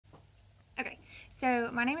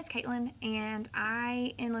So my name is Caitlin, and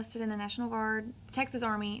I enlisted in the National Guard, Texas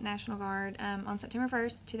Army National Guard, on September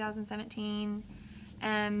 1st, 2017,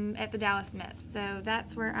 at the Dallas MEPS. So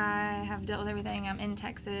that's where I have dealt with everything. I'm in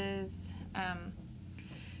Texas.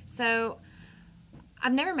 So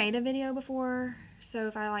I've never made a video before, so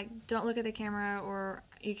if I don't look at the camera or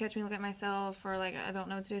you catch me look at myself or I don't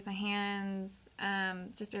know what to do with my hands,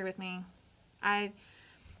 just bear with me. I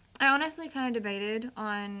honestly kind of debated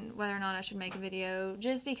on whether or not I should make a video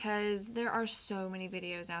just because there are so many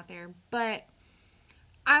videos out there, but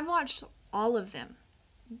I've watched all of them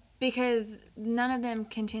because none of them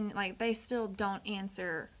continue, they still don't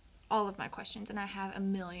answer all of my questions, and I have a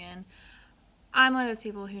million. I'm one of those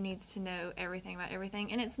people who needs to know everything about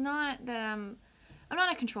everything, and it's not that I'm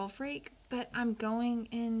not a control freak, but I'm going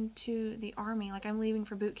into the Army, I'm leaving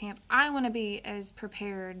for boot camp. I want to be as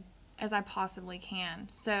prepared as I possibly can.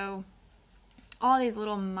 So all these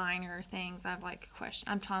little minor things I've questioned.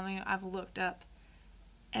 I'm telling you, I've looked up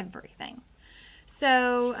everything.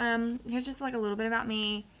 So here's just a little bit about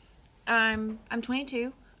me. I'm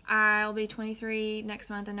 22. I'll be 23 next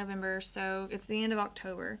month in November, so it's the end of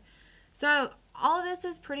October. So all of this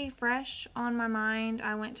is pretty fresh on my mind.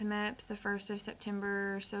 I went to MEPS the 1st of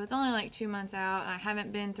September, so it's only 2 months out. I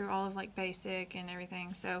haven't been through all of basic and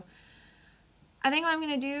everything, so I think what I'm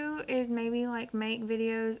going to do is maybe make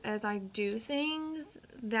videos as I do things.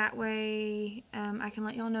 That way I can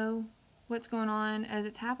let y'all know what's going on as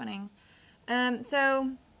it's happening.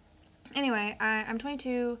 So anyway, I'm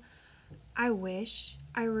 22. I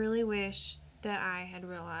really wish that I had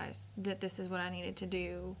realized that this is what I needed to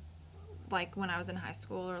do when I was in high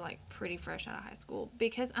school or pretty fresh out of high school,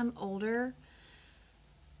 because I'm older.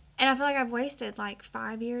 And I feel like I've wasted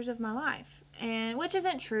 5 years of my life, and which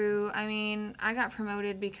isn't true. I mean, I got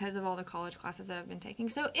promoted because of all the college classes that I've been taking.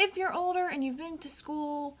 So if you're older and you've been to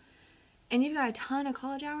school and you've got a ton of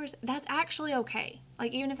college hours, that's actually okay.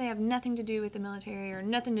 Even if they have nothing to do with the military or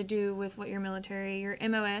nothing to do with what your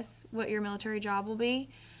MOS, what your military job will be,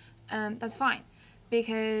 that's fine,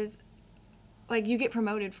 because you get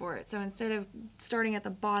promoted for it. So instead of starting at the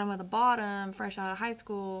bottom of the bottom, fresh out of high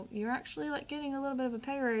school, you're actually getting a little bit of a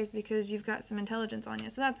pay raise because you've got some intelligence on you.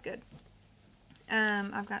 So that's good.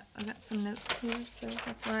 I've got some notes here, so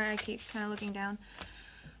that's why I keep kind of looking down.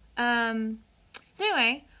 So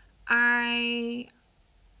anyway, I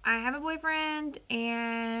have a boyfriend,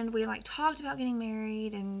 and we talked about getting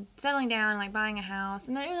married and settling down and buying a house,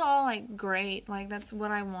 and then it was all great. That's what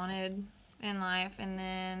I wanted in life. And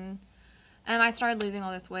then I started losing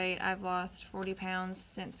all this weight. I've lost 40 pounds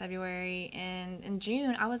since February, and in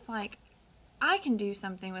June I was like, I can do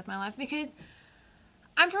something with my life, because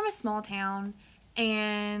I'm from a small town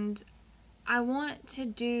and I want to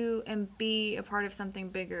do and be a part of something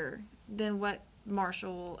bigger than what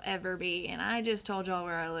Marshall will ever be. And I just told y'all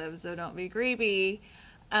where I live, so don't be creepy.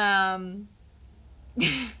 Anyway,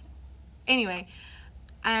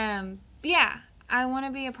 yeah. I want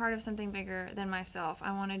to be a part of something bigger than myself.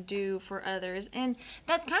 I want to do for others. And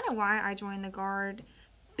that's kind of why I joined the Guard,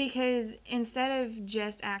 because instead of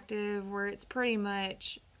just active, where it's pretty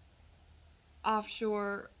much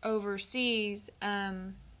offshore, overseas,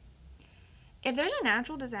 if there's a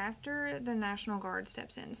natural disaster, the National Guard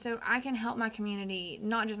steps in. So I can help my community,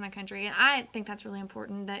 not just my country. And I think that's really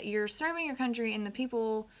important, that you're serving your country and the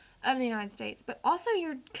people of the United States, but also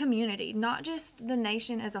your community, not just the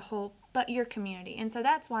nation as a whole, but your community. And so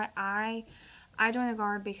that's why I joined the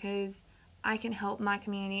Guard, because I can help my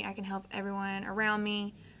community, I can help everyone around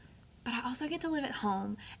me, but I also get to live at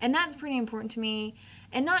home, and that's pretty important to me.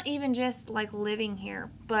 And not even just living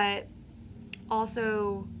here, but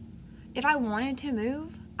also if I wanted to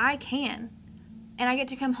move, I can. And I get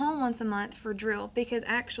to come home once a month for drill, because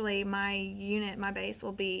actually my unit, my base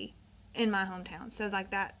will be in my hometown. So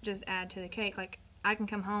that just add to the cake. I can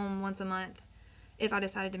come home once a month if I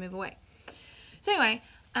decided to move away. So anyway,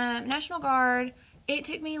 National Guard, it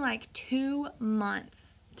took me 2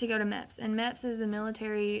 months to go to MEPS. And MEPS is the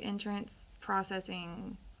Military Entrance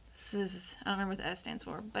Processing, I don't remember what the S stands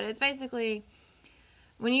for, but it's basically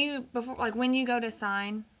when you go to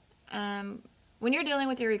sign, when you're dealing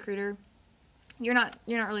with your recruiter, you're not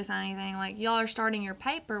really signing anything. Y'all are starting your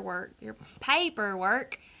paperwork,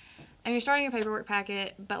 and you're starting your paperwork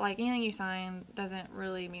packet, but anything you sign doesn't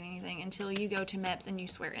really mean anything until you go to MEPS and you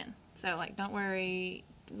swear in. So don't worry,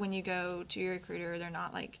 when you go to your recruiter, they're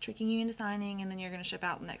not tricking you into signing and then you're going to ship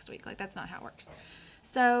out next week. That's not how it works.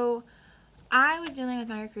 So I was dealing with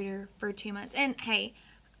my recruiter for 2 months, and hey,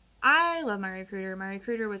 I love my recruiter. My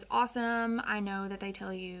recruiter was awesome. I know that they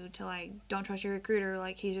tell you to don't trust your recruiter,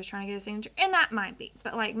 he's just trying to get a signature, and that might be,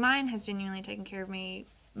 but mine has genuinely taken care of me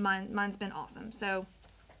mine's been awesome. So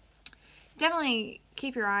definitely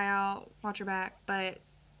keep your eye out, watch your back, but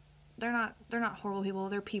they're not horrible people.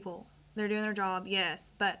 They're people. They're doing their job,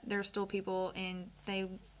 yes, but they're still people, and they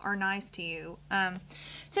are nice to you.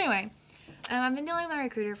 So anyway, I've been dealing with my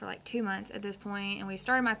recruiter for like 2 months at this point, and we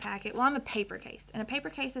started my packet. Well, I'm a paper case, and a paper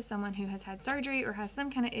case is someone who has had surgery or has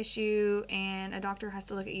some kind of issue, and a doctor has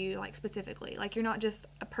to look at you like specifically. Like, you're not just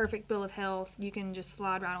a perfect bill of health. You can just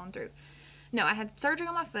slide right on through. No, I had surgery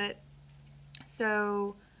on my foot,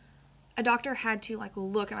 so a doctor had to like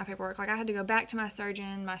look at my paperwork. Like, I had to go back to my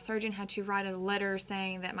surgeon. My surgeon had to write a letter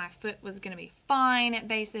saying that my foot was going to be fine at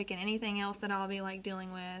basic and anything else that I'll be like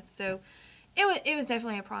dealing with. So it was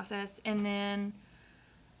definitely a process. And then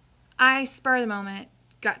I, spur of the moment,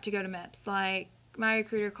 got to go to MEPS. Like, my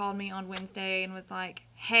recruiter called me on Wednesday and was like,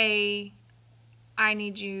 hey, I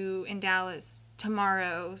need you in Dallas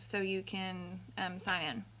tomorrow so you can sign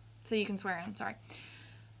in. So you can swear in, sorry.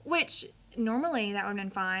 Which, normally that would have been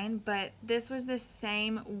fine, but this was the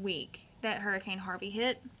same week that Hurricane Harvey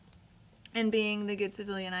hit. And being the good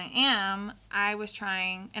civilian I am, I was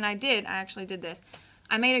trying, and I actually did this.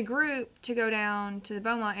 I made a group to go down to the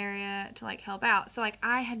Beaumont area to like help out. So like,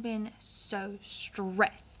 I had been so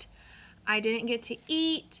stressed. I didn't get to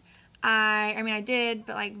eat. I mean, I did,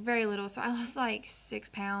 but like very little. So I lost like 6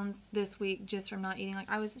 pounds this week just from not eating. Like,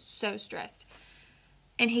 I was so stressed.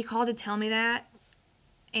 And he called to tell me that,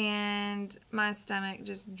 and my stomach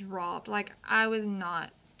just dropped. Like, I was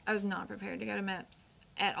not prepared to go to MEPS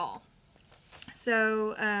at all.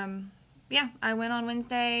 So, yeah, I went on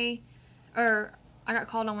Wednesday, or I got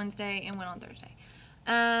called on Wednesday and went on Thursday.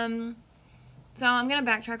 So I'm going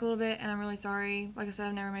to backtrack a little bit, and I'm really sorry. Like I said,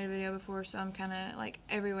 I've never made a video before, so I'm kind of like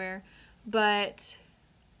everywhere. But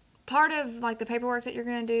part of like the paperwork that you're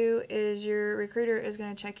going to do is your recruiter is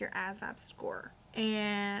going to check your ASVAB score.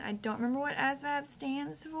 And I don't remember what ASVAB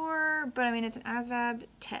stands for, but I mean, it's an ASVAB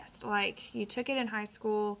test. Like, you took it in high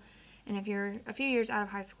school, and if you're a few years out of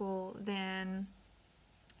high school, then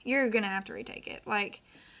you're going to have to retake it. Like,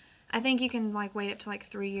 I think you can like wait up to like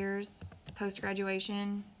 3 years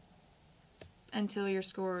post-graduation until your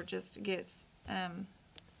score just gets, I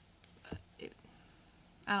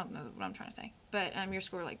don't know what I'm trying to say, but your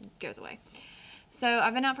score like goes away. So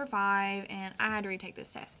I've been out for 5, and I had to retake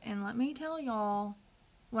this test. And let me tell y'all,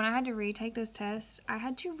 when I had to retake this test, I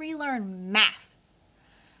had to relearn math.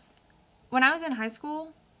 When I was in high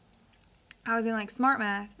school, I was in like smart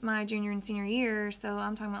math my junior and senior year. So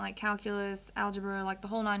I'm talking about like calculus, algebra, like the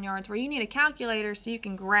whole 9 yards, where you need a calculator so you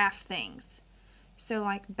can graph things. So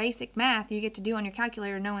like basic math you get to do on your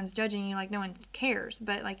calculator. No one's judging you, like no one cares.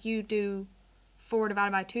 But like, you do 4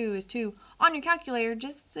 divided by 2 is 2 on your calculator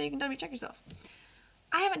just so you can double check yourself.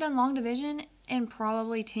 I haven't done long division in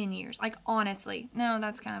probably 10 years. Like, honestly. No,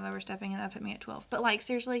 that's kind of overstepping, and that put me at 12. But, like,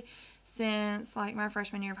 seriously, since, like, my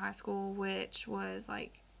freshman year of high school, which was,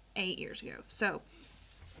 like, 8 years ago. So,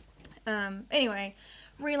 anyway,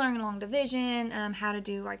 relearning long division, how to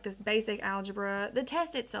do, like, this basic algebra. The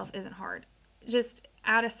test itself isn't hard. Just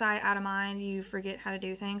out of sight, out of mind, you forget how to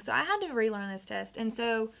do things. So, I had to relearn this test. And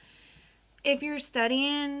so, if you're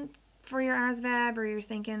studying for your ASVAB, or you're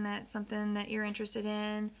thinking that's something that you're interested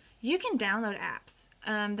in, you can download apps.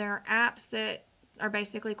 There are apps that are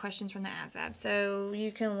basically questions from the ASVAB, so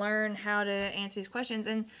you can learn how to answer these questions,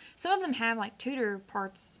 and some of them have like tutor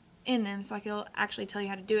parts in them, so it'll actually tell you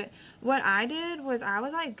how to do it. What I did was I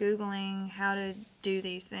was like Googling how to do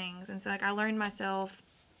these things, and so like I learned myself.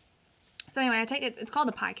 So anyway, I take it. It's called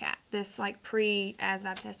the PICAT. This like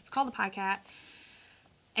pre-ASVAB test. It's called the PICAT.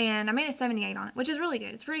 And I made a 78 on it, which is really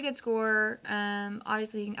good. It's a pretty good score.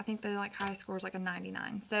 Obviously, I think the like high score is like a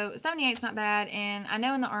 99. So 78 is not bad. And I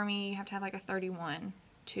know in the Army you have to have like a 31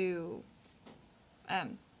 to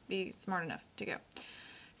be smart enough to go.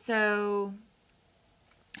 So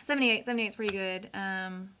 78 is pretty good.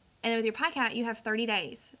 And then with your PICAT, you have 30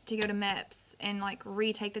 days to go to MEPS and like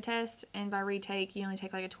retake the test. And by retake, you only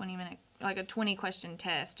take like a 20-minute, like a 20-question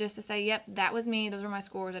test just to say, yep, that was me. Those were my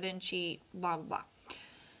scores. I didn't cheat. Blah blah blah.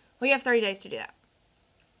 Well, you have 30 days to do that.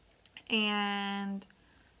 And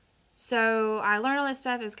so I learned all this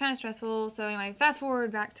stuff. It was kind of stressful. So anyway, fast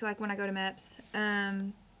forward back to like when I go to MEPS.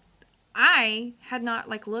 I had not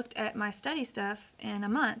like looked at my study stuff in a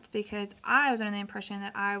month because I was under the impression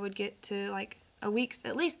that I would get to like at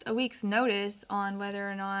least a week's notice on whether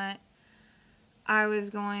or not I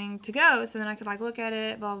was going to go. So then I could like look at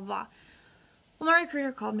it, blah, blah, blah. Well, my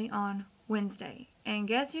recruiter called me on Wednesday. And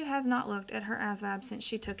guess who has not looked at her ASVAB since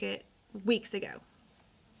she took it weeks ago?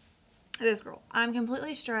 This girl. I'm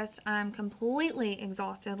completely stressed. I'm completely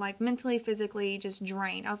exhausted, like mentally, physically, just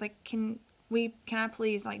drained. I was like, can I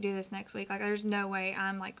please, like, do this next week? Like, there's no way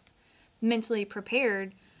I'm, like, mentally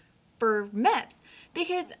prepared for MEPS,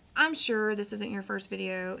 because I'm sure this isn't your first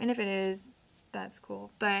video, and if it is, that's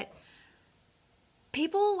cool, but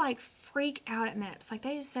people, like, freak out at MEPS. Like,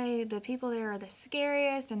 they just say the people there are the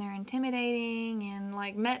scariest, and they're intimidating, and,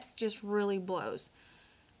 like, MEPS just really blows.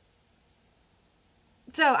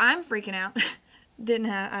 So, I'm freaking out.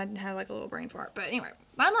 I had, like, a little brain fart, but anyway,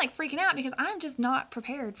 I'm, like, freaking out because I'm just not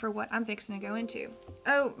prepared for what I'm fixing to go into.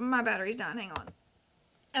 Oh, my battery's dying, hang on.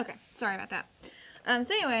 Okay, sorry about that.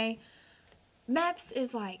 So anyway, MEPS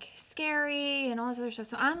is, like, scary and all this other stuff,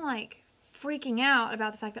 so I'm, like, freaking out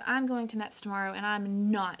about the fact that I'm going to MEPS tomorrow and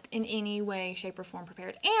I'm not in any way, shape, or form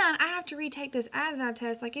prepared. And I have to retake this ASVAB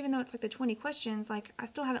test, like, even though it's, like, the 20 questions, like, I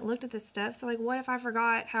still haven't looked at this stuff, so, like, what if I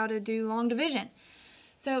forgot how to do long division?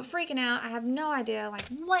 So, freaking out, I have no idea, like,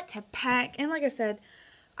 what to pack, and like I said,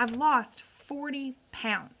 I've lost 40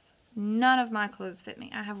 pounds. None of my clothes fit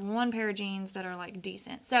me. I have one pair of jeans that are, like,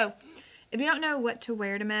 decent. So, if you don't know what to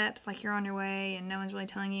wear to MEPS, like, you're on your way and no one's really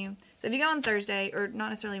telling you. So, if you go on Thursday, or not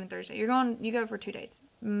necessarily even Thursday, you go for 2 days,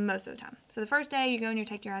 most of the time. So, the first day, you go and you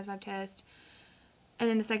take your ASVAB test, and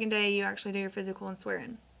then the second day, you actually do your physical and swear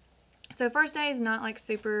in. So, first day is not, like,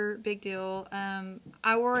 super big deal.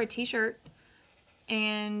 I wore a t-shirt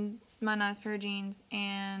and my nice pair of jeans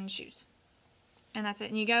and shoes. And that's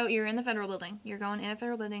it. And you're in the federal building. You're going in a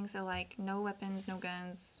federal building, so, like, no weapons, no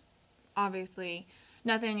guns, obviously,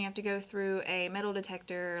 nothing. You have to go through a metal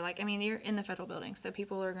detector. Like, I mean, you're in the federal building, so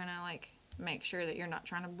people are going to, like, make sure that you're not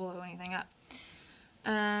trying to blow anything up.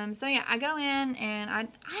 So, yeah, I go in, and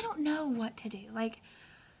I don't know what to do. Like,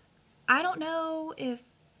 I don't know if,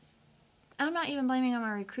 I'm not even blaming on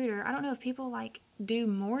my recruiter. I don't know if people, like, do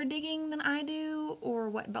more digging than I do or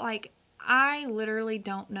what, but, like, I literally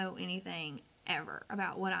don't know anything ever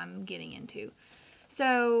about what I'm getting into.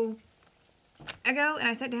 So I go and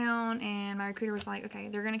I sit down, and my recruiter was like, okay,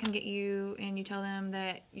 they're going to come get you, and you tell them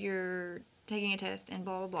that you're taking a test and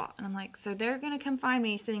blah, blah, blah. And I'm like, so they're going to come find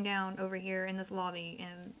me sitting down over here in this lobby,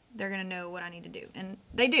 and they're going to know what I need to do. And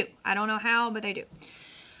they do. I don't know how, but they do.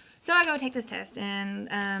 So I go take this test,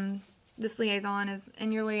 and this liaison is,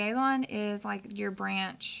 and your liaison is, like, your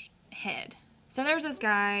branch head. So there's this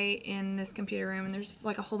guy in this computer room, and there's,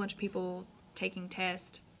 like, a whole bunch of people taking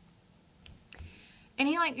tests. And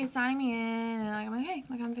he, like, is signing me in, and, like, I'm like, hey,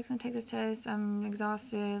 like, I'm fixing to take this test. I'm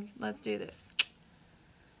exhausted. Let's do this.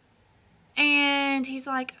 And he's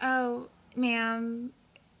like, oh, ma'am,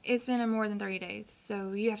 it's been more than 30 days,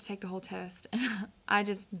 so you have to take the whole test. And I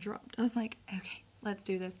just dropped. I was like, okay, let's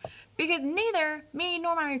do this. Because neither me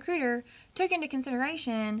nor my recruiter took into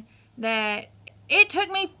consideration that it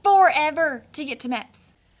took me forever to get to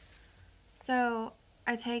MEPS. So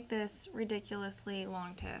I take this ridiculously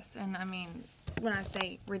long test, and I mean, when I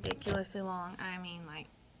say ridiculously long, I mean like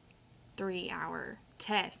 3-hour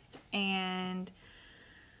test, and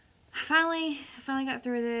I finally got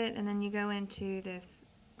through with it. And then you go into this,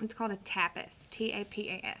 it's called a TAPAS,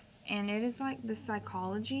 T-A-P-A-S, and it is like the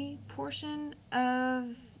psychology portion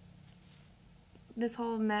of this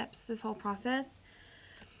whole MEPS, this whole process.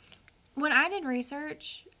 When I did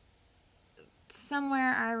research,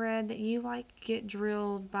 somewhere I read that you, like, get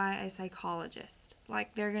drilled by a psychologist.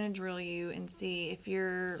 Like, they're going to drill you and see if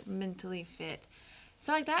you're mentally fit.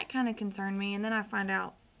 So, like, that kind of concerned me. And then I find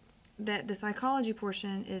out that the psychology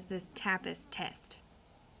portion is this TAPAS test.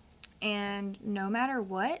 And no matter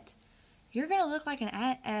what, you're going to look like an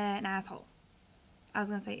asshole. I was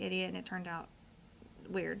going to say idiot, and it turned out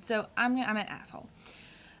weird. So, I'm an asshole.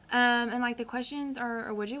 And, like, the questions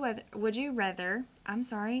are, would you rather, I'm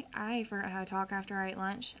sorry, I forgot how to talk after I ate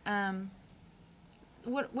lunch.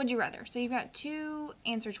 What would you rather? So you've got 2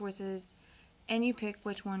 answer choices, and you pick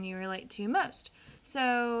which one you relate to most.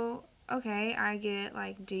 So, okay, I get,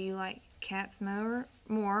 like, do you like cats more,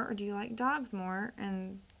 or do you like dogs more?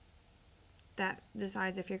 And that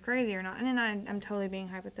decides if you're crazy or not. And then I'm totally being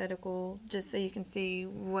hypothetical, just so you can see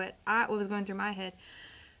what was going through my head.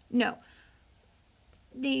 No.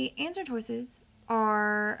 The answer choices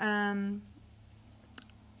are,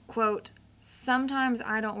 quote, sometimes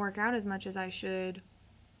I don't work out as much as I should,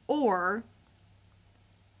 or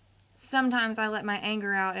sometimes I let my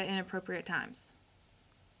anger out at inappropriate times.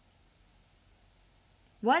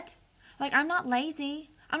 What? Like, I'm not lazy.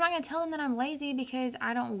 I'm not going to tell them that I'm lazy because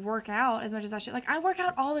I don't work out as much as I should. Like, I work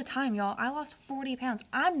out all the time, y'all. I lost 40 pounds.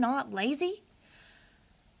 I'm not lazy.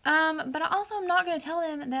 But I also am not going to tell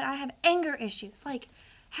them that I have anger issues. Like,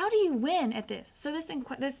 how do you win at this? So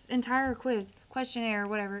this entire questionnaire,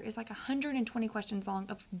 whatever, is like 120 questions long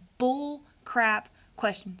of bull crap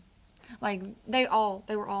questions. Like, they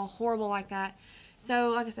were all horrible like that.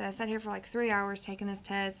 So, like I said, I sat here for like 3 hours taking this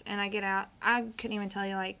test, and I get out. I couldn't even tell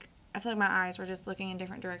you, like, I feel like my eyes were just looking in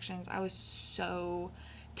different directions. I was so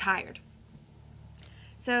tired.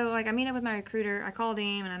 So, like, I meet up with my recruiter. I called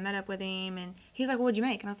him, and I met up with him, and he's like, what'd you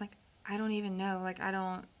make? And I was like, I don't even know. Like, I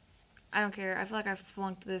don't care. I feel like I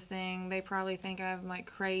flunked this thing. They probably think I'm, like,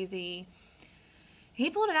 crazy.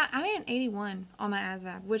 He pulled it out. I made an 81 on my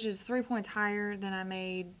ASVAB, which is 3 points higher than I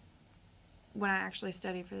made when I actually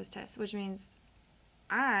studied for this test, which means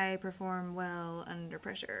I perform well under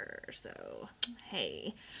pressure. So,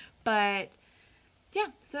 hey. But, yeah,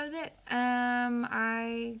 so that was it.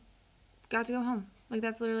 I got to go home. Like,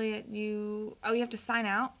 that's literally it. You have to sign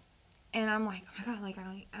out. And I'm like, oh my God, like, I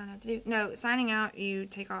don't know what to do. No, signing out, you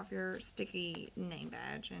take off your sticky name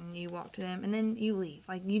badge and you walk to them and then you leave.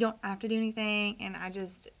 Like, you don't have to do anything. And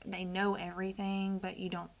they know everything, but you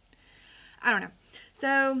don't, I don't know.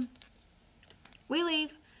 So, we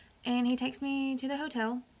leave and he takes me to the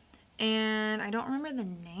hotel. And I don't remember the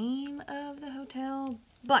name of the hotel,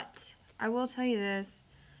 but I will tell you this.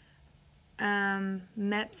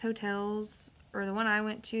 MEPS hotels, or the one I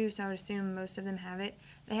went to, so I would assume most of them have it.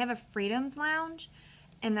 They have a Freedoms Lounge,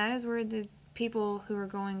 and that is where the people who are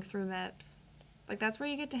going through MEPS, like, that's where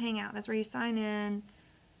you get to hang out. That's where you sign in.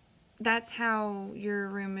 That's how your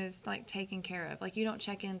room is, like, taken care of. Like, you don't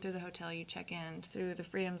check in through the hotel. You check in through the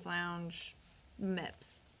Freedoms Lounge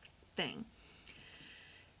MEPS thing.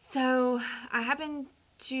 So, I happened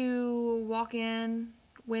to walk in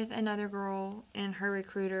with another girl and her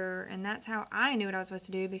recruiter, and that's how I knew what I was supposed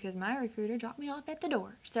to do, because my recruiter dropped me off at the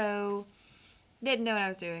door. So, didn't know what I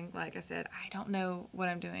was doing. Like I said, I don't know what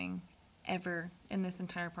I'm doing ever in this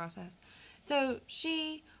entire process. So,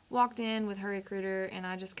 she walked in with her recruiter, and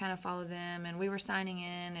I just kind of followed them, and we were signing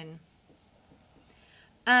in,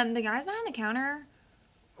 and the guys behind the counter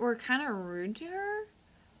were kind of rude to her.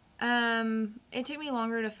 It took me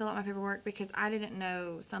longer to fill out my paperwork because I didn't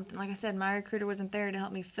know something. Like I said, my recruiter wasn't there to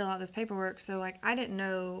help me fill out this paperwork, so, like, I didn't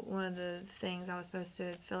know one of the things I was supposed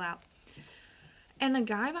to fill out. And the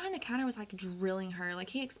guy behind the counter was, like, drilling her. Like,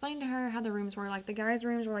 he explained to her how the rooms were. Like, the guys'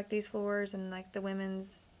 rooms were, like, these floors, and, like, the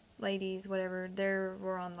women's, ladies, whatever, they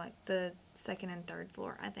were on, like, the second and third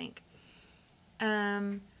floor, I think.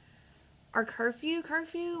 Our curfew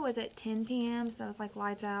was at 10 p.m., so it was like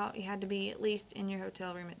lights out. You had to be at least in your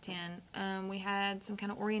hotel room at 10. We had some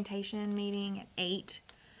kind of orientation meeting at 8.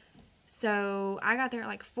 So I got there at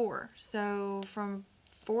like 4. So from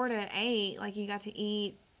 4 to 8, like, you got to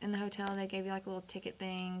eat in the hotel. They gave you like a little ticket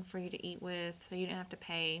thing for you to eat with, so you didn't have to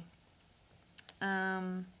pay.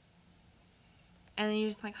 And then you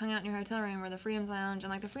just, like, hung out in your hotel room or the Freedoms Lounge.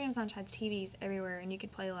 And, like, the Freedoms Lounge had TVs everywhere, and you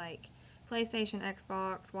could play, like, PlayStation,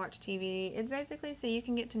 Xbox, watch TV. It's basically so you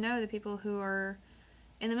can get to know the people who are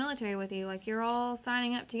in the military with you. Like, you're all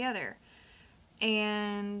signing up together.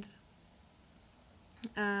 And,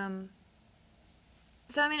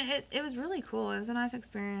 so, I mean, it was really cool. It was a nice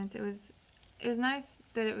experience. It was nice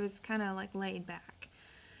that it was kind of, like, laid back.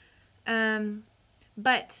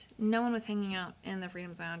 But no one was hanging out in the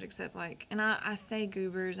Freedoms Lounge except, like, and I say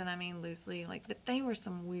goobers, and I mean loosely, like, but they were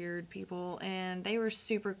some weird people, and they were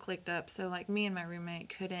super clicked up, so, like, me and my roommate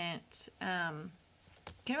couldn't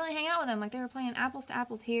really hang out with them. Like, they were playing apples to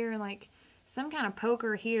apples here, and, like, some kind of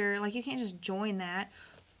poker here. Like, you can't just join that.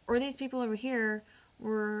 Or these people over here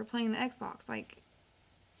were playing the Xbox. Like,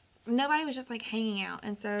 nobody was just, like, hanging out.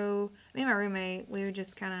 And so, me and my roommate, we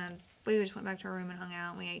just went back to our room and hung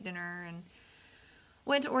out, and we ate dinner, and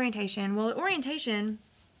went to orientation. Well, at orientation,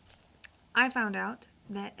 I found out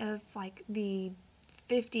that of, like, the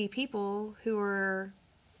 50 people who were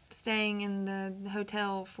staying in the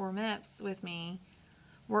hotel for MEPS with me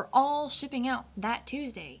were all shipping out that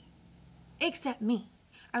Tuesday, except me.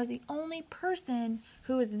 I was the only person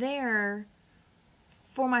who was there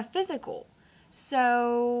for my physical.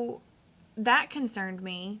 So that concerned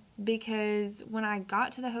me, because when I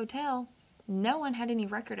got to the hotel, no one had any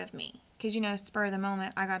record of me. Because, you know, spur of the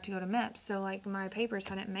moment, I got to go to MEPS. So, like, my papers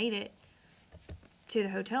hadn't made it to the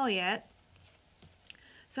hotel yet.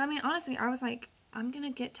 So, I mean, honestly, I was like, I'm going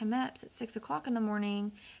to get to MEPS at 6 o'clock in the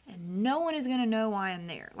morning, and no one is going to know why I'm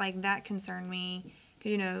there. Like, that concerned me.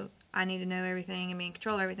 Because, you know, I need to know everything and be in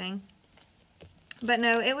control of everything. But,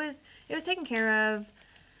 no, it was taken care of.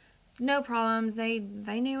 No problems. They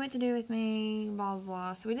knew what to do with me, blah, blah,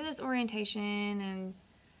 blah. So, we did this orientation, and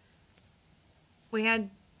we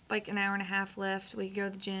had like an hour and a half left. We could go to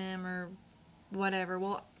the gym or whatever.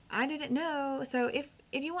 Well, I didn't know. So if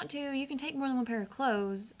you want to, you can take more than one pair of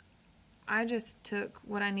clothes. I just took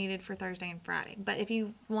what I needed for Thursday and Friday. But if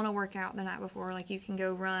you want to work out the night before, like, you can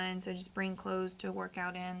go run. So just bring clothes to work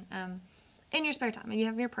out in. in your spare time, and you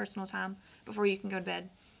have your personal time before you can go to bed.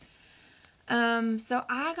 So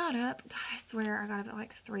I got up, God, I swear I got up at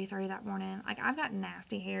like 3:30 that morning. Like, I've got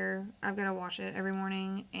nasty hair. I've got to wash it every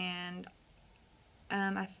morning, and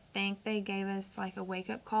I think they gave us like a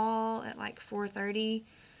wake-up call at like 4:30,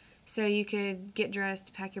 so you could get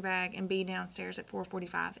dressed, pack your bag, and be downstairs at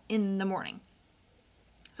 4:45 in the morning.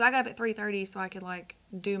 So I got up at 3:30 so I could like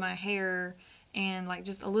do my hair and like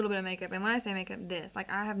just a little bit of makeup. And when I say makeup,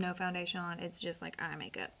 like, I have no foundation on. It's just like eye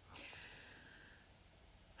makeup.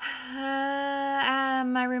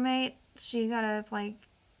 My roommate, she got up like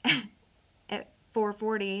at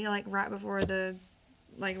 4:40, like right before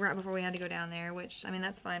we had to go down there, which, I mean,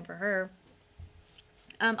 that's fine for her.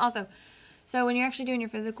 Also, so when you're actually doing your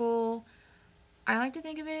physical, I like to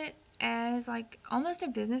think of it as like almost a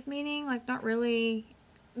business meeting, like not really,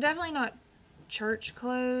 definitely not church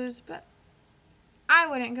clothes, but I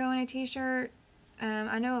wouldn't go in a t-shirt.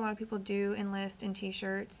 I know a lot of people do enlist in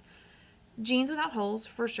t-shirts. Jeans without holes,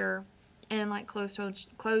 for sure, and like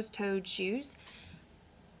closed-toed shoes.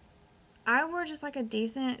 I wore just like a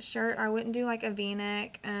decent shirt. I wouldn't do like a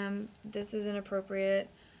V-neck. This is inappropriate,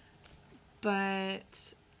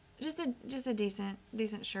 but just a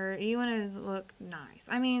decent shirt. You want to look nice.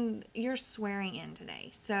 I mean, you're swearing in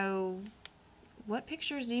today, so what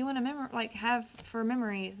pictures do you want to have for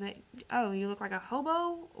memories that, oh, you look like a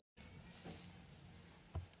hobo?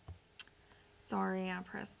 Sorry, I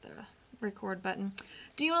pressed the record button.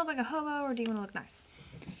 Do you want to look like a hobo, or do you want to look nice?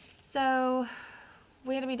 So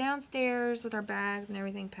we had to be downstairs with our bags and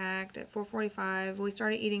everything packed at 4:45. We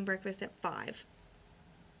started eating breakfast at 5.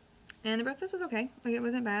 And the breakfast was okay. Like, it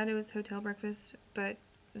wasn't bad. It was hotel breakfast, but it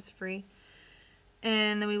was free.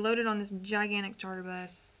 And then we loaded on this gigantic charter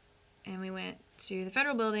bus, and we went to the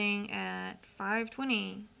Federal Building at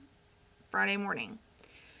 5:20 Friday morning.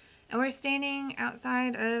 And we're standing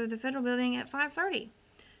outside of the Federal Building at 5:30.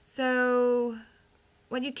 So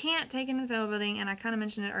what you can't take into the Federal Building, and I kind of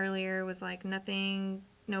mentioned it earlier, was like nothing,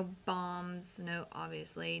 no bombs,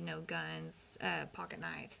 obviously no guns, pocket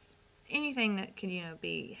knives, anything that could,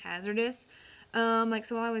 be hazardous. Like,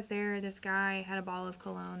 so while I was there, this guy had a bottle of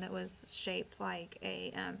cologne that was shaped like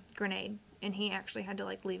a grenade, and he actually had to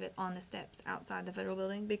like leave it on the steps outside the Federal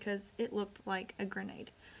Building because it looked like a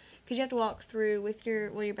grenade. Because you have to walk through with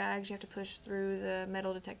your bags, you have to push through the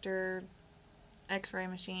metal detector x-ray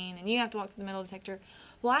machine, and you have to walk through the metal detector.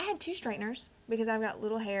 Well, I had 2 straighteners because I've got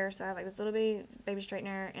little hair, so I have like this little baby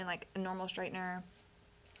straightener and like a normal straightener,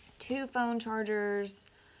 2 phone chargers,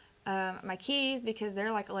 my keys because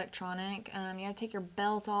they're like electronic. You have to take your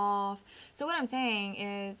belt off. So what I'm saying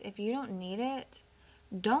is, if you don't need it,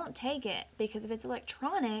 don't take it, because if it's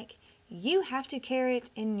electronic, you have to carry it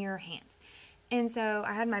in your hands. And so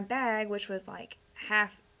I had my bag, which was like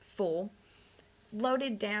half full,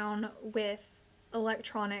 loaded down with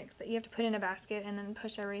electronics that you have to put in a basket and then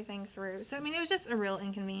push everything through. So, I mean, it was just a real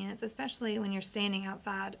inconvenience, especially when you're standing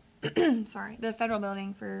outside the Federal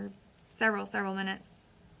Building for several minutes.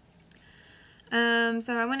 So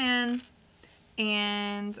I went in,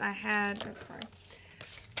 and I had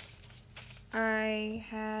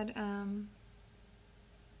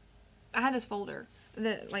this folder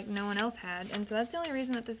that like no one else had, and so that's the only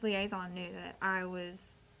reason that this liaison knew that I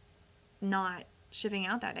was not shipping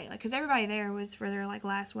out that day, like, because everybody there was for their like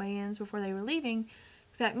last weigh-ins before they were leaving,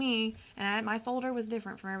 except me, and my folder was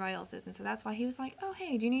different from everybody else's, and so that's why he was like, oh,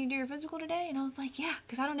 hey, do you need to do your physical today? And I was like, yeah,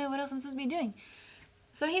 because I don't know what else I'm supposed to be doing.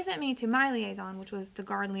 So he sent me to my liaison, which was the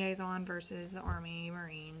Guard liaison versus the Army,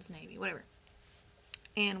 Marines, Navy, whatever.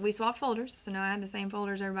 And we swapped folders, so now I had the same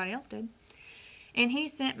folders everybody else did. And he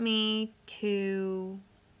sent me to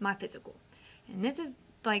my physical. And this is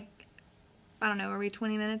like, I don't know, are we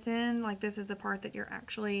 20 minutes in? Like, this is the part that you're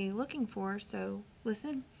actually looking for, so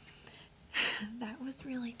listen. That was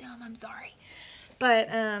really dumb, I'm sorry. But,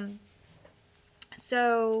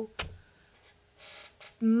 so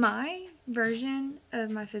my version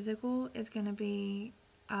of my physical is going to be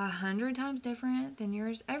 100 times different than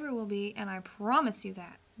yours ever will be, and I promise you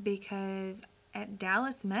that, because at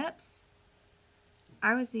Dallas MEPS,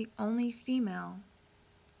 I was the only female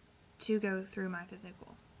to go through my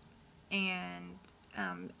physical. And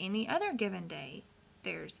any other given day,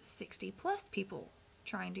 there's 60 plus people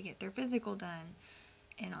trying to get their physical done.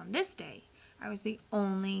 And on this day, I was the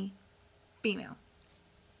only female.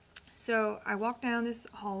 So I walked down this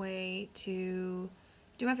hallway to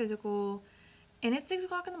do my physical, and it's 6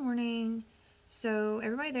 o'clock in the morning, so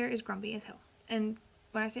everybody there is grumpy as hell. And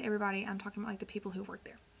when I say everybody, I'm talking about like the people who work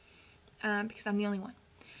there, because I'm the only one.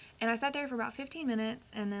 And I sat there for about 15 minutes,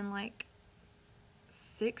 and then like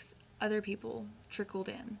 6 other people trickled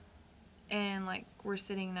in. and like were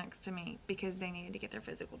sitting next to me because they needed to get their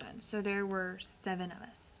physical done. So there were 7 of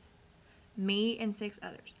us, me and 6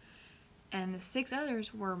 others, and the 6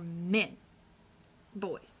 others were men,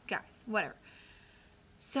 boys, guys, whatever.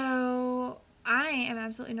 So I am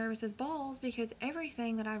absolutely nervous as balls because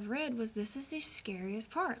everything that I've read was this is the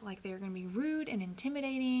scariest part. Like, they're going to be rude and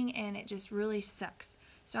intimidating, and it just really sucks.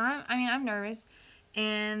 So I'm nervous,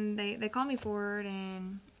 and they called me forward,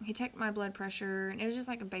 and he checked my blood pressure, and it was just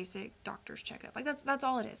like a basic doctor's checkup. Like, that's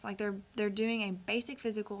all it is. Like, they're doing a basic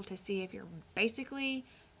physical to see if you're basically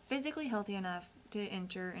physically healthy enough to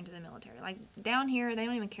enter into the military. Like, down here, they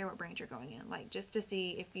don't even care what branch you're going in. Like, just to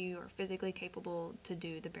see if you are physically capable to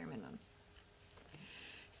do the bare minimum.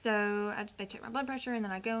 So they check my blood pressure, and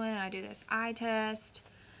then I go in and I do this eye test.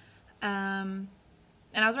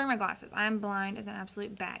 And I was wearing my glasses. I'm blind as an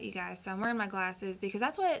absolute bat, you guys. So I'm wearing my glasses because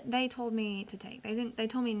that's what they told me to take. They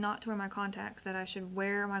told me not to wear my contacts, that I should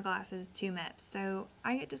wear my glasses to MEPS. So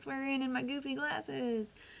I get to swear in my goofy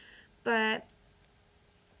glasses. But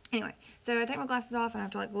anyway, so I take my glasses off and I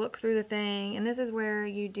have to like look through the thing. And this is where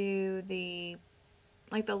you do the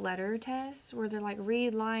letter test, where they're like,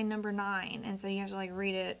 read line number 9. And so you have to like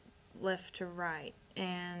read it left to right.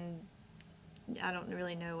 And I don't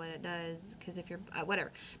really know what it does, because if you're,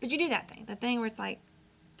 whatever. But you do that thing. The thing where it's like,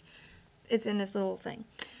 it's in this little thing.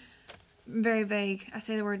 Very vague. I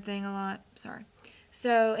say the word thing a lot. Sorry.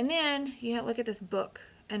 So, and then you have to look at this book,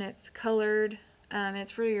 and it's colored, and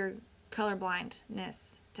it's for your color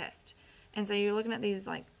blindness test. And so you're looking at these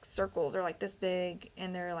like circles, are like this big,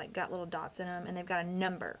 and they're like got little dots in them, and they've got a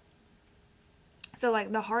number. So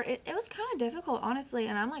like the heart, it was kind of difficult, honestly.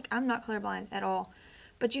 And I'm not colorblind at all.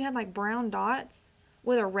 But you had like brown dots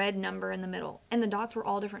with a red number in the middle, and the dots were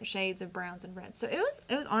all different shades of browns and reds. So it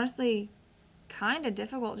was honestly kind of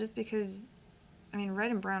difficult, just because, I mean,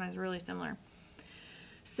 red and brown is really similar.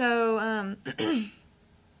 So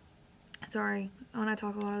sorry, when I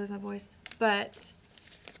talk a lot I lose my voice. But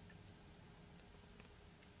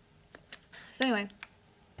so anyway,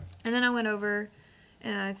 and then I went over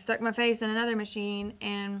and I stuck my face in another machine,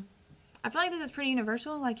 and I feel like this is pretty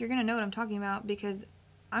universal. Like, you're gonna know what I'm talking about, because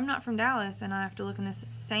I'm not from Dallas, and I have to look in this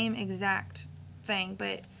same exact thing,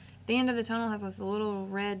 but the end of the tunnel has this little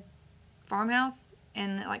red farmhouse,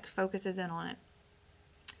 and it like focuses in on it.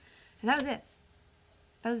 And that was it.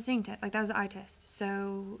 That was a seeing test. Like, that was the eye test.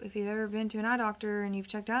 So if you've ever been to an eye doctor and you've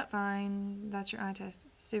checked out fine, that's your eye test.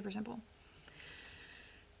 It's super simple.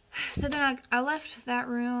 So then I left that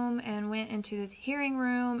room and went into this hearing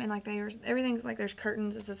room, and like everything's like, there's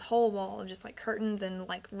curtains. It's this whole wall of just like curtains and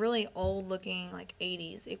like really old looking like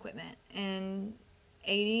 80s equipment. And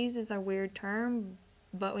 80s is a weird term,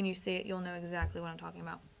 but when you see it, you'll know exactly what I'm talking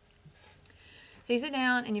about. So you sit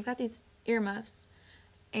down and you've got these earmuffs,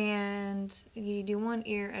 and you do one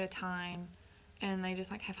ear at a time. And they just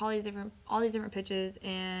like have all these different pitches,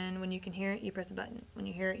 and when you can hear it, you press a button. When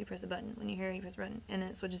you hear it, you press a button. When you hear it, you press a button, and then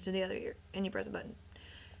it switches to the other ear, and you press a button.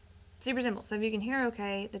 Super simple. So if you can hear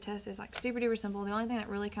okay, the test is like super duper simple. The only thing that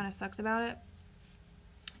really kind of sucks about it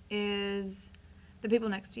is the people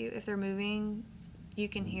next to you. If they're moving, you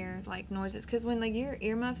can hear like noises, because when like your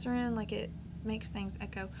earmuffs are in, like it makes things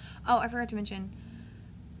echo. Oh, I forgot to mention,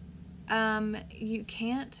 you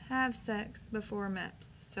can't have sex before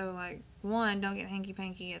MEPS. So, like, 1, don't get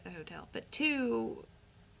hanky-panky at the hotel. But 2,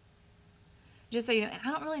 just so you know, and I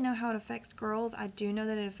don't really know how it affects girls. I do know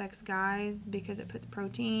that it affects guys because it puts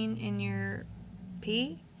protein in your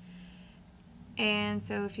pee. And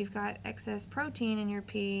so if you've got excess protein in your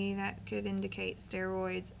pee, that could indicate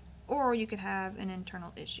steroids, or you could have an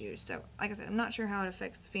internal issue. So, like I said, I'm not sure how it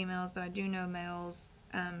affects females, but I do know males,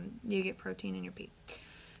 you get protein in your pee.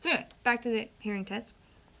 So anyway, back to the hearing test.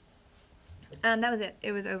 That was it.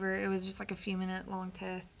 It was over. It was just like a few minute long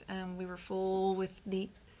test. We were full with the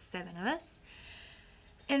 7 of us.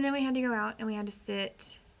 And then we had to go out and we had to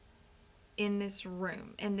sit in this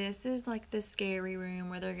room. And this is like the scary room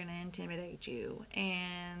where they're going to intimidate you.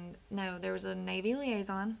 And no, there was a Navy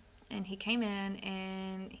liaison, and he came in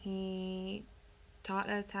and he taught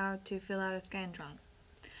us how to fill out a Scantron.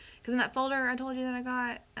 Because in that folder I told you that I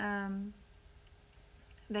got,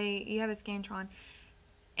 you have a Scantron.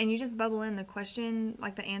 And you just bubble in the question,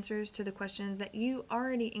 like the answers to the questions that you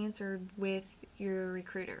already answered with your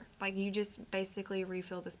recruiter. Like, you just basically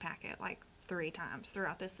refill this packet like 3 times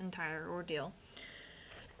throughout this entire ordeal.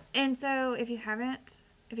 And so if you haven't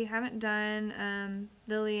done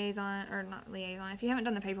the liaison, or not liaison, if you haven't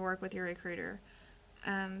done the paperwork with your recruiter,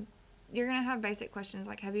 you're going to have basic questions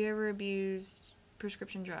like, have you ever abused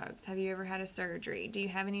prescription drugs? Have you ever had a surgery? Do you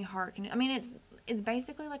have any heart condition? I mean, it's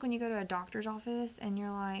basically like when you go to a doctor's office and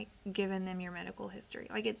you're like giving them your medical history.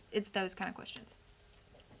 Like it's those kind of questions.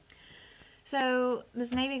 So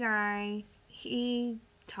this Navy guy, he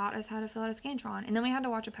taught us how to fill out a Scantron, and then we had to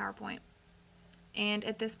watch a PowerPoint. And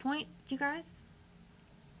at this point, you guys,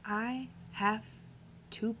 I have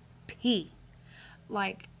to pee.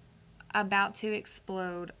 Like, about to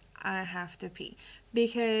explode. I have to pee.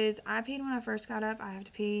 Because I peed when I first got up. I have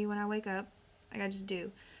to pee when I wake up. Like, I just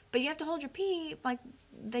do. But you have to hold your pee, like,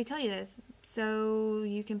 they tell you this. So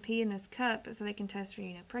you can pee in this cup so they can test for,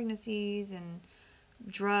 pregnancies and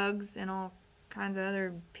drugs and all kinds of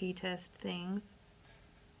other pee test things.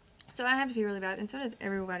 So I have to pee really bad, and so does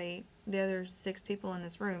everybody, the other 6 people in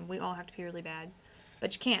this room. We all have to pee really bad.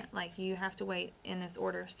 But you can't. Like, you have to wait in this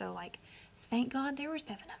order. So, like, thank God there were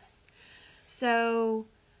 7 of us. So,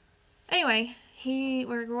 anyway,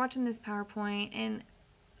 we're watching this PowerPoint, and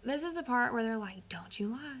this is the part where they're like, don't you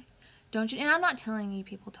lie. Don't you? And I'm not telling you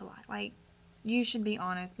people to lie. Like, you should be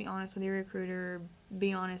honest. Be honest with your recruiter.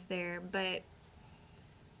 Be honest there. But...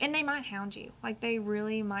 and they might hound you. Like, they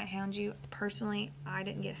really might hound you. Personally, I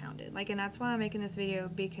didn't get hounded. Like, and that's why I'm making this video,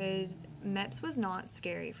 because MEPS was not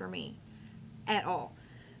scary for me at all.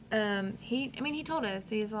 He told us,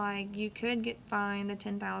 he's like, you could get fined the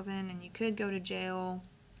 $10,000 and you could go to jail.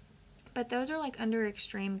 But those are, like, under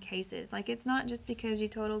extreme cases. Like, it's not just because you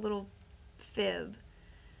told a little fib.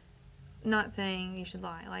 Not saying you should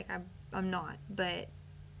lie. Like, I'm not. But...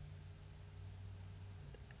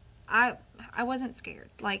 I wasn't scared.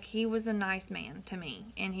 Like, he was a nice man to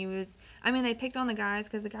me. And he was... they picked on the guys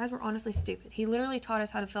because the guys were honestly stupid. He literally taught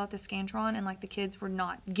us how to fill out the Scantron, and, like, the kids were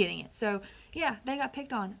not getting it. So, yeah, they got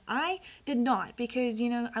picked on. I did not because,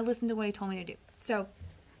 I listened to what he told me to do. So,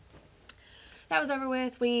 that was over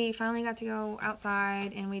with. We finally got to go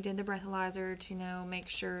outside, and we did the breathalyzer to, make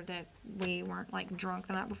sure that we weren't, like, drunk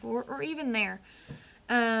the night before or even there.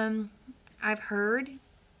 I've heard...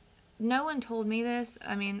 no one told me this,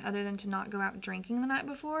 other than to not go out drinking the night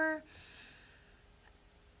before.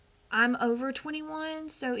 I'm over 21,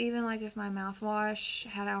 so even, like, if my mouthwash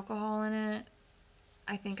had alcohol in it,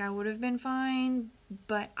 I think I would have been fine.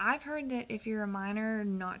 But I've heard that if you're a minor,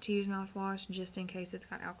 not to use mouthwash just in case it's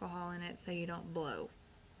got alcohol in it so you don't blow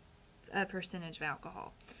a percentage of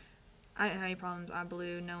alcohol. I didn't have any problems. I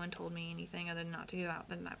blew. No one told me anything other than not to go out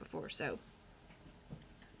the night before, so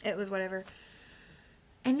it was whatever.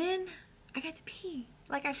 And then I got to pee.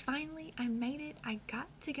 Like, I made it. I got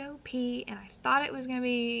to go pee, and I thought it was going to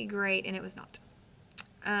be great, and it was not.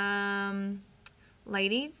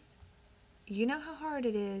 Ladies, you know how hard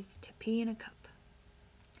it is to pee in a cup.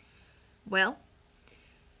 Well,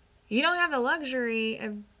 you don't have the luxury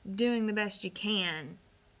of doing the best you can.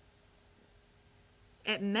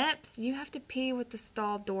 At MEPS, you have to pee with the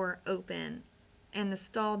stall door open, and the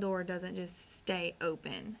stall door doesn't just stay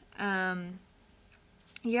open.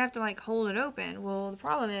 You have to, like, hold it open. Well, the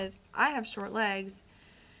problem is I have short legs,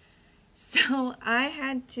 so I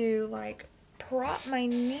had to, like, prop my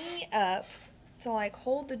knee up to, like,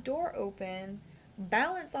 hold the door open,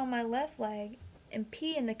 balance on my left leg, and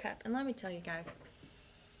pee in the cup. And let me tell you guys,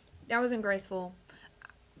 that wasn't graceful.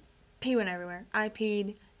 Pee went everywhere. I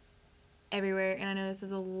peed everywhere, and I know this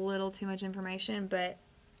is a little too much information, but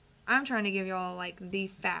I'm trying to give y'all, like, the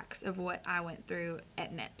facts of what I went through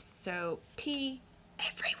at MEPS. So, pee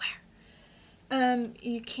everywhere.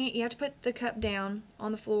 You have to put the cup down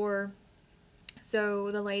on the floor so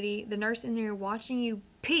the nurse in there watching you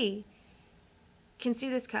pee can see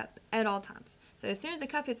this cup at all times. So as soon as the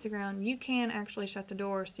cup hits the ground, you can actually shut the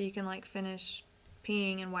door so you can, like, finish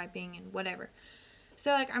peeing and wiping and whatever. So,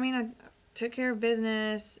 like, I took care of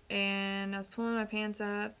business and I was pulling my pants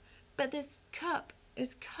up, but this cup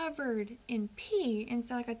is covered in pee, and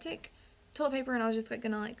so, like, I took toilet paper and I was just, like,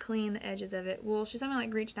 gonna, like, clean the edges of it. Well, she saw me,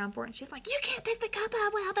 like, reach down for it, and she's like, you can't pick the cup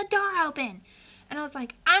up without the door open. And I was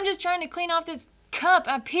like, I'm just trying to clean off this cup.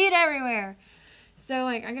 I peed everywhere. So,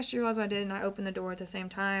 like, I guess she realized what I did, and I opened the door at the same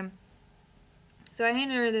time. So I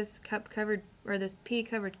handed her this this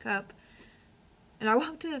pee-covered cup, and I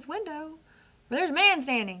walked to this window where there's a man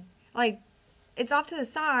standing. Like, it's off to the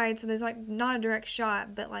side, so there's, like, not a direct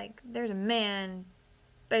shot, but, like, there's a man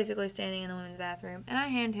basically standing in the women's bathroom, and I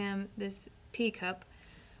hand him this pee cup,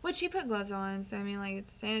 which he put gloves on, so, like,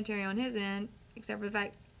 it's sanitary on his end, except for the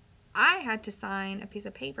fact I had to sign a piece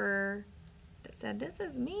of paper that said, this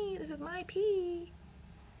is me, this is my pee.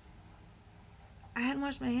 I hadn't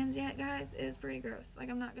washed my hands yet, guys. It was pretty gross. Like,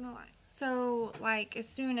 I'm not gonna lie. So, like, as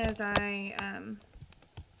soon as I,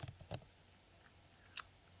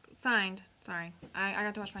 signed, I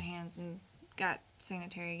got to wash my hands and got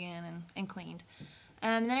sanitary again and cleaned.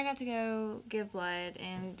 Then I got to go give blood,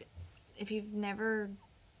 and if you've never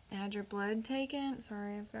had your blood taken,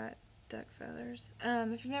 sorry, I've got duck feathers.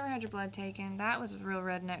 If you've never had your blood taken, that was a real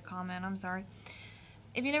redneck comment, I'm sorry.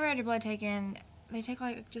 If you never had your blood taken, they take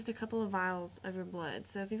like just a couple of vials of your blood.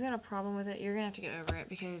 So if you've got a problem with it, you're going to have to get over it,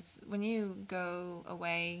 because when you go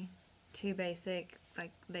away to basic,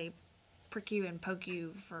 like they prick you and poke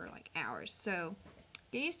you for like hours. So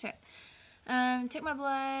get used to it. Took my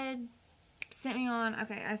blood, sent me on.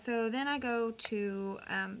 Okay, so then I go to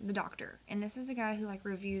the doctor, and this is a guy who like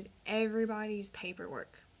reviews everybody's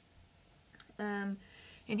paperwork. And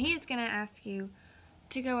he's going to ask you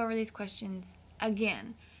to go over these questions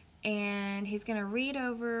again. And he's going to read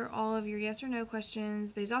over all of your yes or no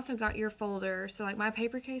questions, but he's also got your folder. So like my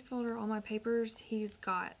paper case folder, all my papers, he's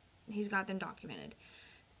got them documented.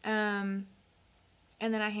 And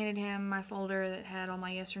then I handed him my folder that had all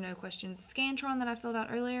my yes or no questions. The Scantron that I filled out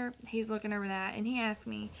earlier, he's looking over that, and he asked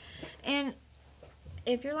me. And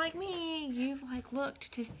if you're like me, you've like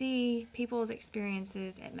looked to see people's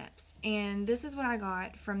experiences at MEPS. And this is what I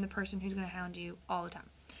got from the person who's going to hound you all the time.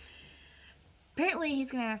 Apparently, he's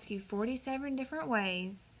going to ask you 47 different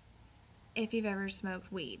ways if you've ever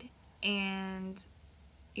smoked weed. And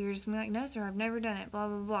you're just going to be like, no, sir, I've never done it, blah,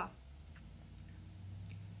 blah, blah.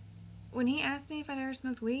 When he asked me if I'd ever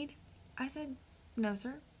smoked weed, I said, no,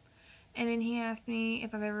 sir. And then he asked me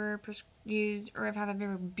if I've ever used, or if I've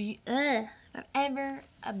ever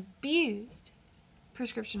abused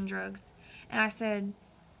prescription drugs. And I said,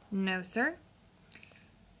 no, sir.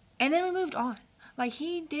 And then we moved on. Like,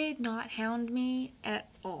 he did not hound me at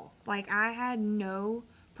all. Like, I had no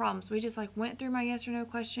problems. We just, like, went through my yes or no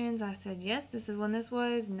questions. I said, yes, this is when this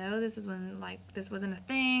was. No, this is when, like, this wasn't a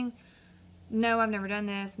thing. No, I've never done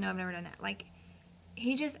this. No, I've never done that. Like,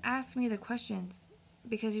 he just asked me the questions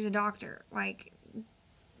because he's a doctor. Like,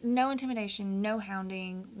 no intimidation, no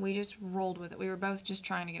hounding. We just rolled with it. We were both just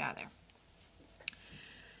trying to get out of there.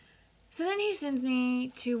 So then he sends me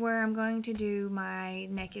to where I'm going to do my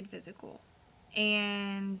naked physical.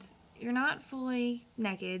 And you're not fully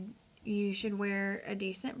naked. You should wear a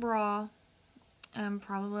decent bra,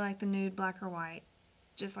 probably like the nude black or white.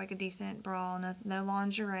 Just like a decent bra, no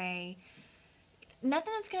lingerie.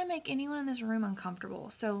 Nothing that's going to make anyone in this room uncomfortable.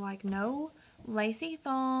 So, like, no lacy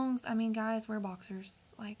thongs. I mean, guys wear boxers.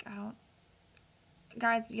 Like,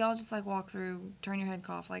 guys, y'all just, like, walk through, turn your head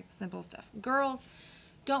cough, like, simple stuff. Girls,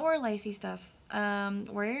 don't wear lacy stuff.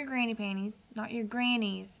 Wear your granny panties. Not your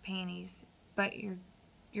granny's panties, but your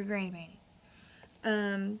granny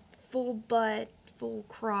panties. Full butt, full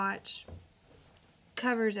crotch,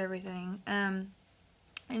 covers everything.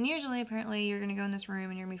 And usually, apparently, you're going to go in this room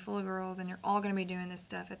and you're going to be full of girls and you're all going to be doing this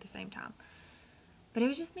stuff at the same time. But it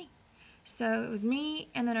was just me. So, it was me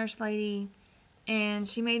and the nurse lady, and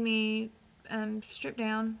she made me strip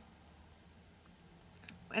down.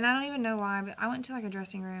 And I don't even know why, but I went to, like, a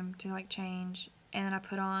dressing room to, like, change, and then I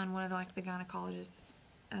put on one of, like, the gynecologist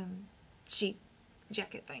sheet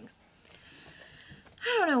jacket things.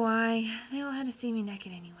 I don't know why. They all had to see me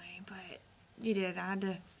naked anyway, but you did. I had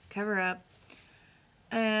to cover up.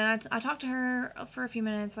 And I talked to her for a few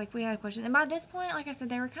minutes, like, we had questions. And by this point, like I said,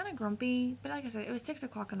 they were kind of grumpy. But like I said, it was 6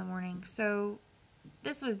 o'clock in the morning. So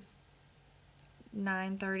this was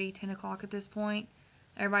 9:30, 10 o'clock at this point.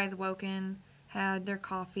 Everybody's woken, had their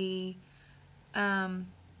coffee. So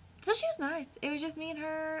she was nice. It was just me and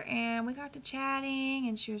her, and we got to chatting,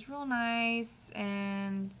 and she was real nice.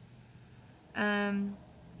 And then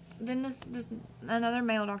this another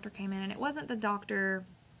male doctor came in, and it wasn't the doctor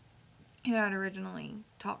who I'd originally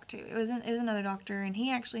talked to. It was another doctor, and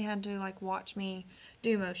he actually had to, like, watch me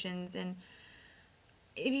do motions. And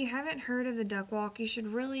if you haven't heard of the duck walk, you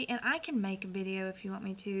should really, and I can make a video if you want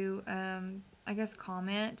me to, I guess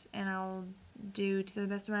comment, and I'll do to the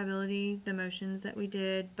best of my ability the motions that we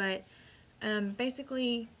did. But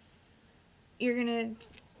basically, you're gonna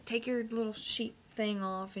take your little sheet thing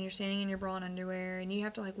off, and you're standing in your bra and underwear, and you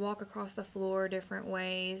have to, like, walk across the floor different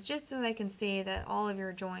ways just so they can see that all of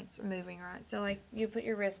your joints are moving right. So, like, you put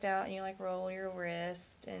your wrist out and you, like, roll your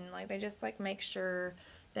wrist, and, like, they just, like, make sure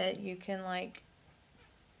that you can, like,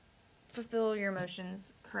 fulfill your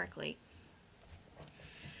motions correctly.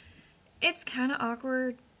 It's kind of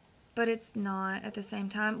awkward, but it's not at the same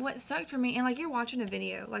time. What sucked for me, and, like, you're watching a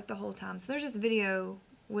video, like, the whole time. So there's this video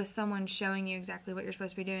with someone showing you exactly what you're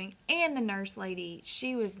supposed to be doing, and the nurse lady,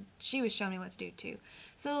 she was showing me what to do too.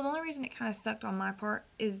 So the only reason it kind of sucked on my part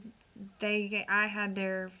is I had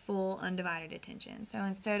their full undivided attention. So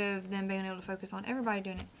instead of them being able to focus on everybody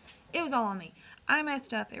doing it, it was all on me. I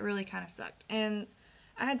messed up. It really kind of sucked. And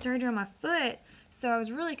I had surgery on my foot, so I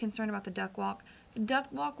was really concerned about the duck walk. The duck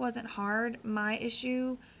walk wasn't hard. My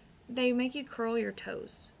issue, they make you curl your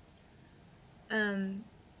toes. And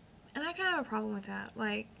I kind of have a problem with that.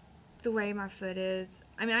 Like, the way my foot is.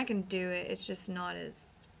 I mean, I can do it. It's just not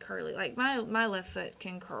as curly. Like, my left foot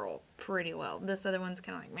can curl pretty well. This other one's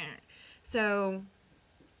kind of like, meh. So,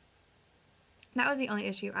 that was the only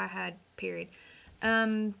issue I had, period.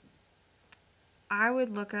 I would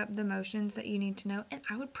look up the motions that you need to know, and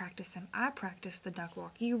I would practice them. I practiced the duck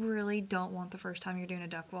walk. You really don't want the first time you're doing a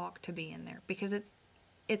duck walk to be in there, because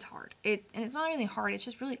it's hard. And it's not really hard. It's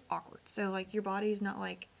just really awkward. So, like, your body's not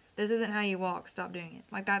like, this isn't how you walk. Stop doing it.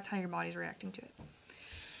 Like, that's how your body's reacting to it.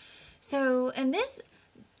 So, and this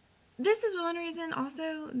is one reason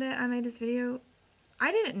also that I made this video.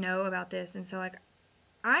 I didn't know about this, and so, like,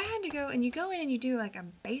 I had to go, and you go in and you do, like, a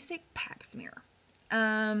basic pap smear.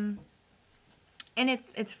 And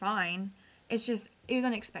it's fine. It's just, it was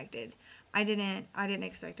unexpected. I didn't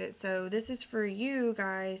expect it. So this is for you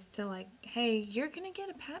guys to, like, hey, you're going to get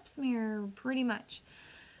a pap smear pretty much.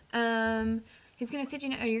 He's going to sit you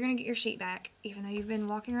down. You're going to get your sheet back, even though you've been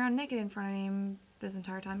walking around naked in front of him this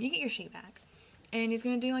entire time. You get your sheet back. And he's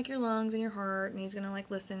going to do, like, your lungs and your heart, and he's going to,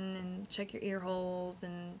 like, listen and check your ear holes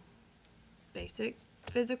and basic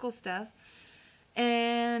physical stuff.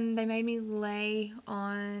 And they made me lay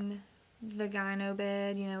on the gyno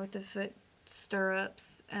bed, you know, with the foot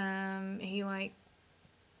stirrups. He, like,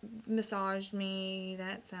 massaged me.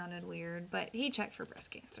 That sounded weird, but he checked for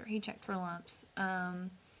breast cancer. He checked for lumps.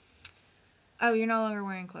 Oh, you're no longer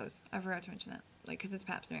wearing clothes. I forgot to mention that. Like, because it's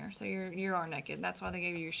pap smear, so you are naked. That's why they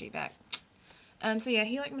gave you your sheet back. So yeah,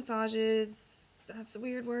 he, like, massages. That's a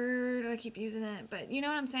weird word. I keep using it, but you know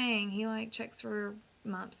what I'm saying. He, like, checks for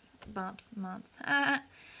mumps.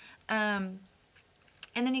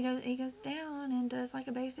 And then he goes down and does, like,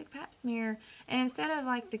 a basic pap smear. And instead of,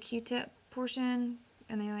 like, the Q-tip portion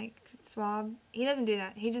and they, like, swab, he doesn't do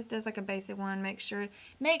that. He just does, like, a basic one. Make sure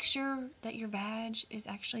that your vag is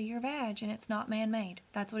actually your vag and it's not man-made.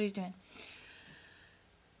 That's what he's doing.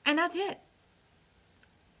 And that's it.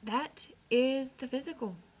 That is the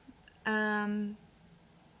physical. You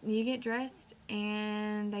get dressed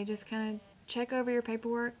and they just kind of check over your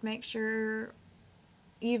paperwork, make sure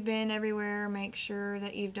you've been everywhere, make sure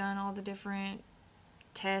that you've done all the different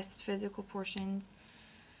test physical portions,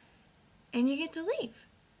 and you get to leave.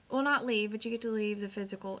 Well, not leave, but you get to leave the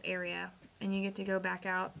physical area, and you get to go back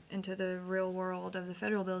out into the real world of the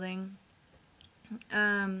federal building.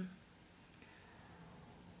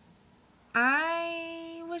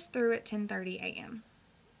 I was through at 10:30 a.m.,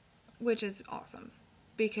 which is awesome,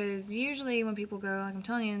 because usually when people go, like I'm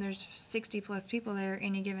telling you, there's 60 plus people there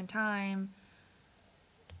any given time,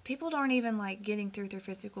 people aren't even, like, getting through their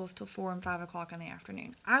physicals till 4 and 5 o'clock in the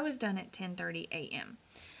afternoon. I was done at 10:30 a.m.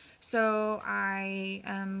 So I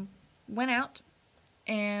went out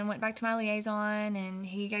and went back to my liaison, and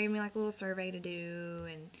he gave me, like, a little survey to do,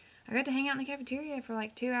 and I got to hang out in the cafeteria for,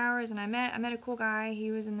 like, 2 hours, and I met a cool guy.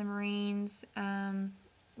 He was in the Marines.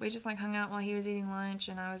 We just, like, hung out while he was eating lunch,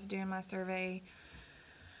 and I was doing my survey.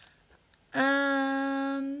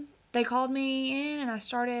 They called me in, and I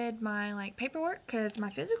started my, like, paperwork, because my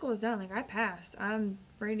physical is done. Like, I passed. I'm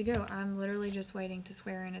ready to go. I'm literally just waiting to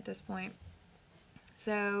swear in at this point.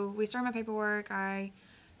 So we started my paperwork. I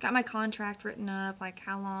got my contract written up, like,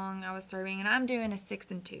 how long I was serving, and I'm doing a 6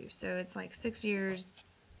 and 2. So it's, like, 6 years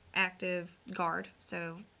active guard.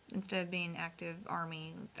 So instead of being active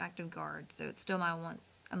Army, it's active guard. So it's still my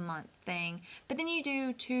once a month thing. But then you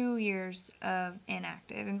do 2 years of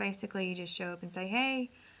inactive, and basically you just show up and say, hey,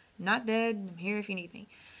 I'm not dead. I'm here if you need me.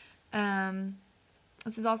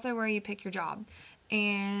 This is also where you pick your job.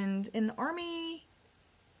 And in the Army,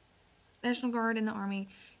 National Guard in the Army,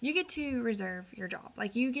 you get to reserve your job.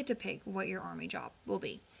 Like, you get to pick what your Army job will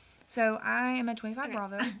be. So I am a 25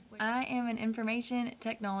 Bravo. I am an information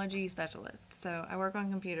technology specialist. So I work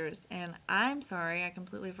on computers. And I'm sorry, I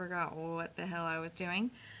completely forgot what the hell I was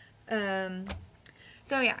doing.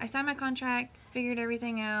 So yeah, I signed my contract, figured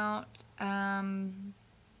everything out,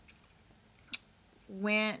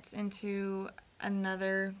 went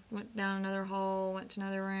down another hall, went to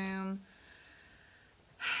another room,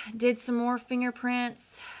 did some more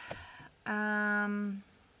fingerprints. That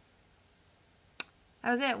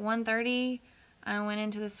was it. 1:30, I went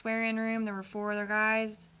into the swear-in room. There were 4 other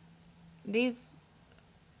guys.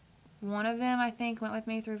 One of them, I think, went with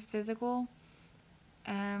me through physical,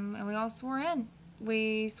 and we all swore in.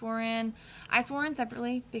 I swore in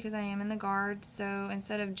separately because I am in the Guard, so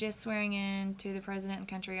instead of just swearing in to the President and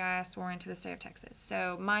country, I swore into the state of Texas.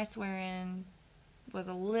 So my swear-in was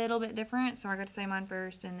a little bit different, so I got to say mine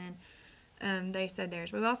first, and then they said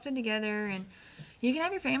theirs. We all stood together, and you can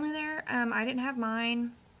have your family there. I didn't have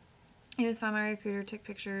mine. It was fine. My recruiter took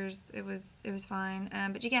pictures. It was fine.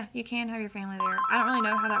 But yeah, you can have your family there. I don't really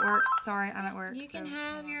know how that works. Sorry, I'm at work. You can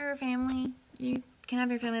have your family. You can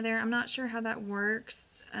have your family there. I'm not sure how that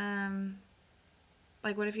works.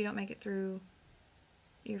 Like, what if you don't make it through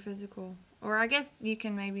your physical? Or I guess you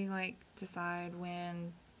can maybe, like, decide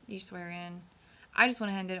when you swear in. I just went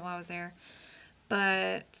ahead and did it while I was there.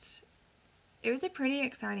 But it was a pretty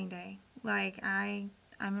exciting day. Like, I'm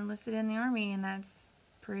enlisted in the Army, and that's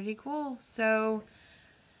pretty cool. So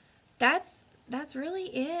that's really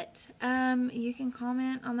it. You can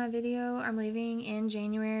comment on my video. I'm leaving in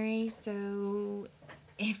January, so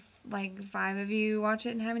if like 5 of you watch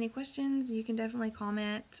it and have any questions, you can definitely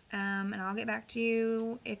comment, and I'll get back to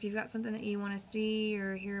you. If you've got something that you want to see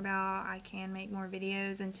or hear about, I can make more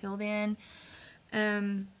videos. Until then,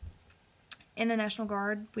 in the National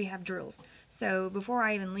Guard, we have drills. So before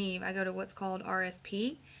I even leave, I go to what's called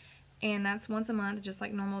RSP, and that's once a month, just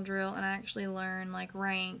like normal drill, and I actually learn like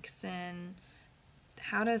ranks and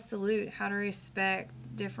how to salute, how to respect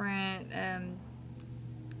different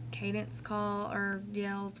cadence call or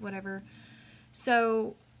yells, whatever.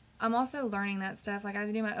 So I'm also learning that stuff. Like, I have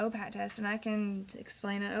to do my OPAT test, and I can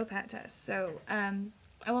explain an OPAT test. So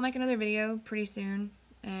I will make another video pretty soon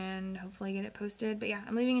and hopefully get it posted. But yeah,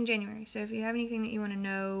 I'm leaving in January. So if you have anything that you want to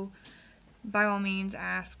know, by all means,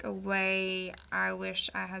 ask away. I wish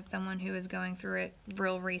I had someone who was going through it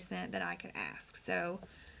real recent that I could ask. So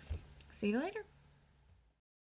see you later.